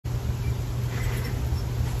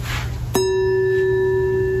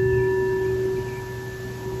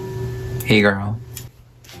Hey girl.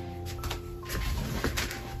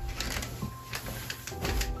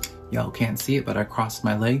 Y'all can't see it, but I crossed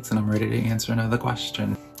my legs and I'm ready to answer another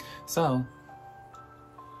question. So,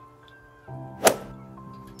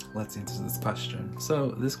 let's answer this question.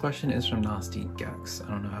 So this question is from Nasty Gex. I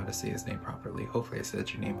don't know how to say his name properly. Hopefully I said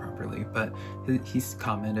your name properly, but he's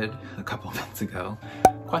commented a couple months ago.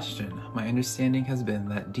 Question: my understanding has been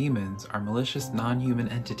that demons are malicious non-human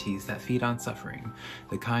entities that feed on suffering,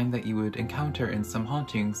 the kind that you would encounter in some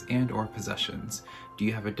hauntings and or possessions. Do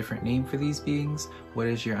you have a different name for these beings? What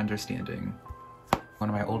is your understanding? One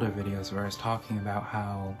of my older videos where I was talking about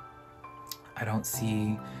how I don't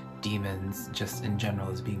see demons just in general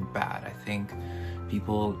as being bad. I think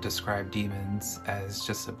people describe demons as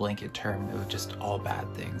just a blanket term of just all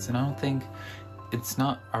bad things, and I don't think it's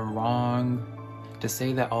not a wrong to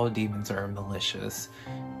say that all demons are malicious.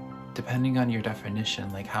 Depending on your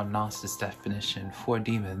definition, like how Gnostic's definition for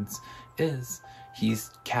demons is, he or she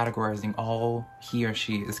is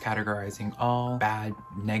categorizing all bad,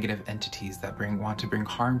 negative entities that want to bring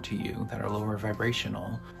harm to you, that are lower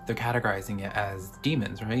vibrational. They're categorizing it as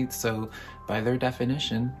demons, right? So by their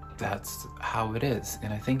definition, that's how it is.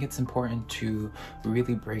 And I think it's important to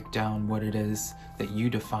really break down what it is that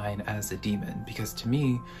you define as a demon, because to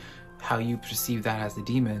me, how you perceive that as a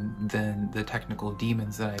demon, then the technical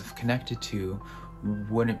demons that I've connected to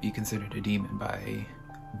wouldn't be considered a demon by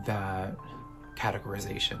that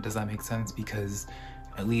categorization. Does that make sense? Because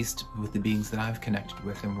at least with the beings that I've connected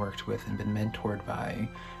with and worked with and been mentored by,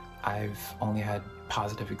 I've only had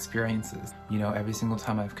positive experiences. You know, every single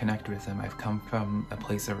time I've connected with them, I've come from a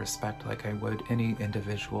place of respect like I would any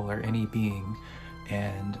individual or any being.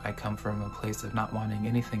 And I come from a place of not wanting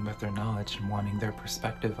anything but their knowledge and wanting their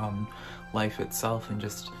perspective on life itself and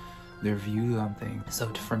just their view on things. So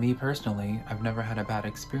for me personally, I've never had a bad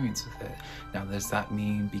experience with it. Now, does that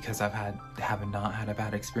mean because I've not had a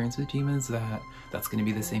bad experience with demons that's going to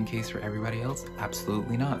be the same case for everybody else?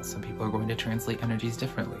 Absolutely not. Some people are going to translate energies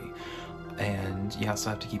differently. And you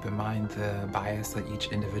also have to keep in mind the bias that each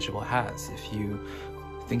individual has. If you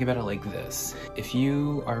think about it like this: if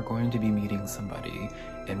you are going to be meeting somebody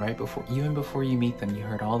and even before you meet them, you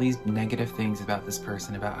heard all these negative things about this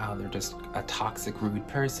person, about how they're just a toxic, rude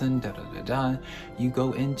person, you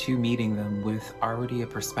go into meeting them with already a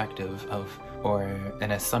perspective of, or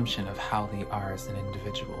an assumption of how they are as an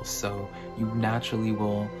individual. So you naturally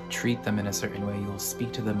will treat them in a certain way, you'll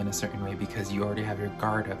speak to them in a certain way because you already have your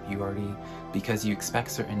guard up, because you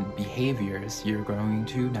expect certain behaviors, you're going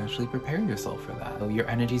to naturally prepare yourself for that. So your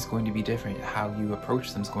energy is going to be different, how you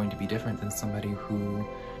approach them is going to be different than somebody who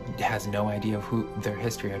has no idea of their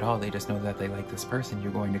history at all. They just know that they like this person.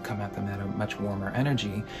 You're going to come at them at a much warmer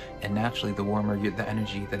energy, and naturally the warmer the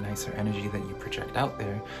energy, the nicer energy that you project out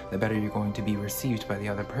there, the better you're going to be received by the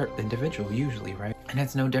other individual usually, right? And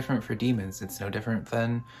it's no different for demons. It's no different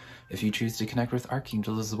than if you choose to connect with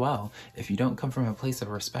archangels as well. If you don't come from a place of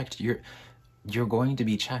respect, you're going to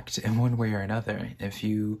be checked in one way or another. If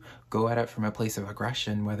you go at it from a place of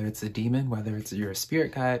aggression, whether it's a demon, whether it's you're a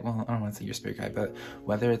spirit guide, well, I don't want to say you're a spirit guide, but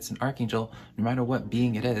whether it's an archangel, no matter what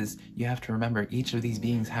being it is, you have to remember each of these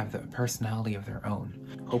beings have the personality of their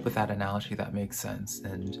own. Hope with that analogy that makes sense.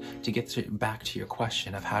 And to get back to your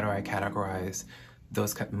question of how do I categorize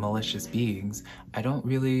those malicious beings, I don't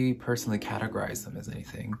really personally categorize them as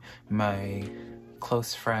anything. My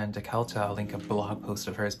close friend Akelta, I'll link a blog post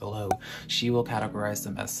of hers below, she will categorize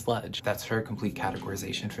them as sludge. That's her complete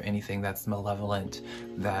categorization for anything that's malevolent,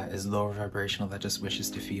 that is lower vibrational, that just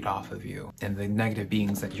wishes to feed off of you. And the negative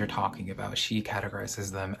beings that you're talking about, she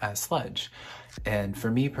categorizes them as sludge. And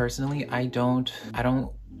for me personally, I don't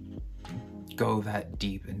go that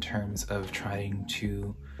deep in terms of trying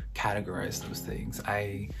to categorize those things.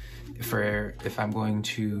 If I'm going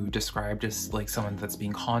to describe just like someone that's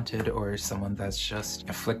being haunted or someone that's just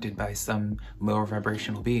afflicted by some lower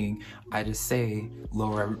vibrational being, I just say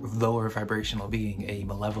lower vibrational being, a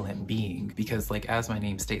malevolent being, because like as my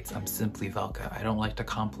name states, I'm simply Velka. I don't like to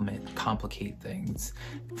complicate things.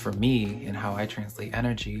 For me and how I translate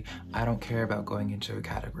energy, I don't care about going into a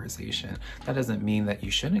categorization. That doesn't mean that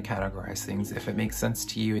you shouldn't categorize things. If it makes sense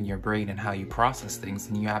to you in your brain and how you process things,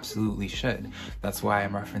 then you absolutely should. That's why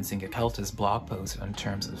I'm referencing Akelta's blog post in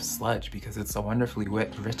terms of sludge, because it's a wonderfully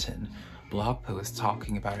written blog post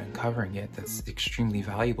talking about it and covering it that's extremely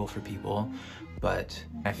valuable for people. But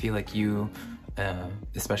I feel like you,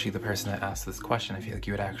 especially the person that asked this question, I feel like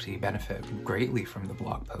you would actually benefit greatly from the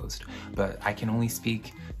blog post. But I can only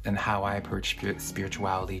speak in how I approach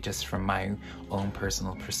spirituality just from my own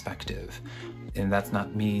personal perspective. And that's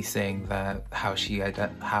not me saying that how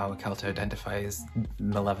Akelta identifies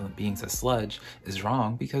malevolent beings as sludge is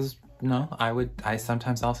wrong, because no, I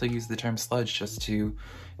sometimes also use the term sludge just to,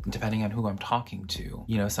 depending on who I'm talking to.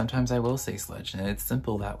 You know, sometimes I will say sludge and it's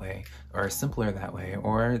simple that way, or simpler that way,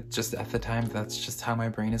 or just at the time, that's just how my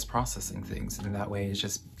brain is processing things. And that way it's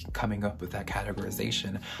just coming up with that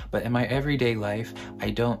categorization. But in my everyday life, I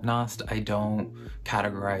don't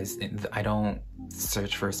categorize, I don't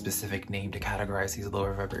search for a specific name to categorize these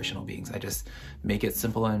lower vibrational beings. I just make it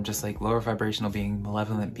simple and just like lower vibrational being,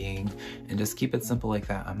 malevolent being, and just keep it simple like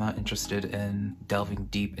that. I'm not interested in delving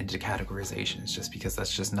deep into categorizations just because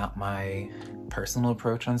that's just not my personal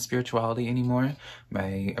approach on spirituality anymore.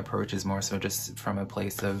 My approach is more so just from a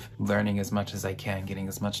place of learning as much as I can, getting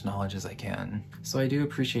as much knowledge as I can. So I do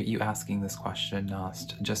appreciate you asking this question,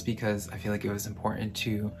 Nost, just because I feel like it was important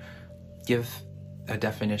to give a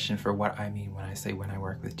definition for what I mean when I say when I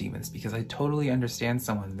work with demons, because I totally understand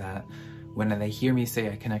someone that when they hear me say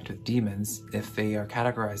I connect with demons, if they are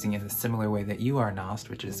categorizing in a similar way that you are, Nost,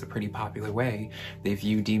 which is a pretty popular way, they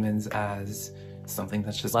view demons as something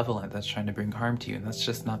that's just malevolent, that's trying to bring harm to you, and that's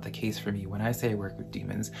just not the case for me. When I say I work with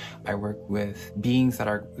demons, I work with beings that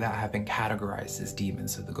have been categorized as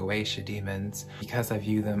demons, so the Goetia demons, because I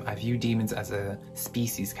view demons as a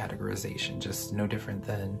species categorization, just no different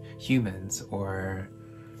than humans or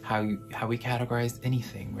how we categorize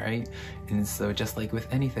anything, right? And so just like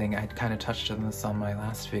with anything, I kind of touched on this on my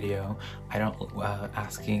last video. I don't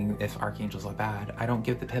asking if archangels are bad. I don't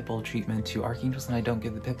give the pitbull treatment to archangels, and I don't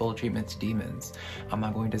give the pitbull treatment to demons. I'm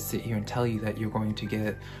not going to sit here and tell you that you're going to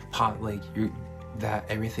get that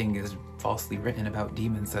everything is falsely written about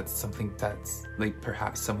demons. That's something that's like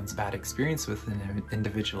perhaps someone's bad experience with an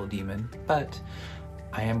individual demon, but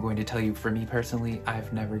I am going to tell you, for me personally,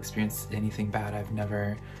 I've never experienced anything bad. I've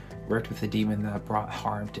never worked with a demon that brought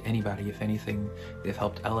harm to anybody. If anything, they've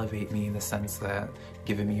helped elevate me in the sense that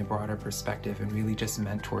given me a broader perspective and really just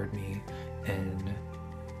mentored me in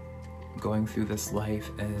going through this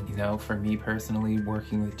life. And you know, for me personally,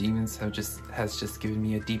 working with demons has just given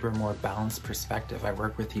me a deeper, more balanced perspective. I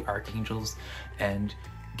work with the archangels and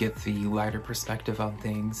get the lighter perspective on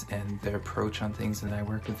things and their approach on things, and I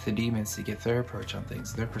work with the demons to get their approach on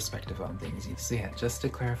things, their perspective on things. So yeah, just to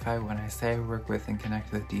clarify, when I say I work with and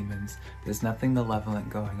connect with demons, there's nothing malevolent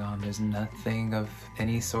going on. There's nothing of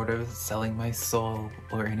any sort of selling my soul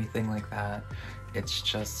or anything like that. It's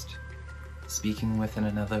just speaking with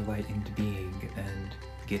another lightened being and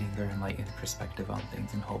getting their enlightened perspective on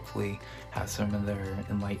things, and hopefully have some of their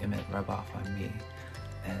enlightenment rub off on me.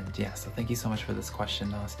 And yeah, so thank you so much for this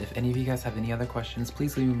question, Nost. If any of you guys have any other questions,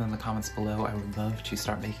 please leave them in the comments below. I would love to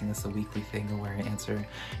start making this a weekly thing where I answer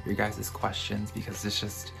your guys' questions,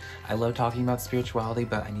 because I love talking about spirituality,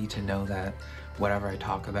 but I need to know that whatever I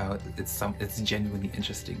talk about, it's genuinely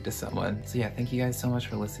interesting to someone. So yeah, thank you guys so much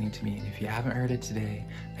for listening to me, and if you haven't heard it today,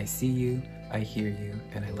 I see you, I hear you,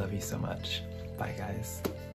 and I love you so much. Bye guys.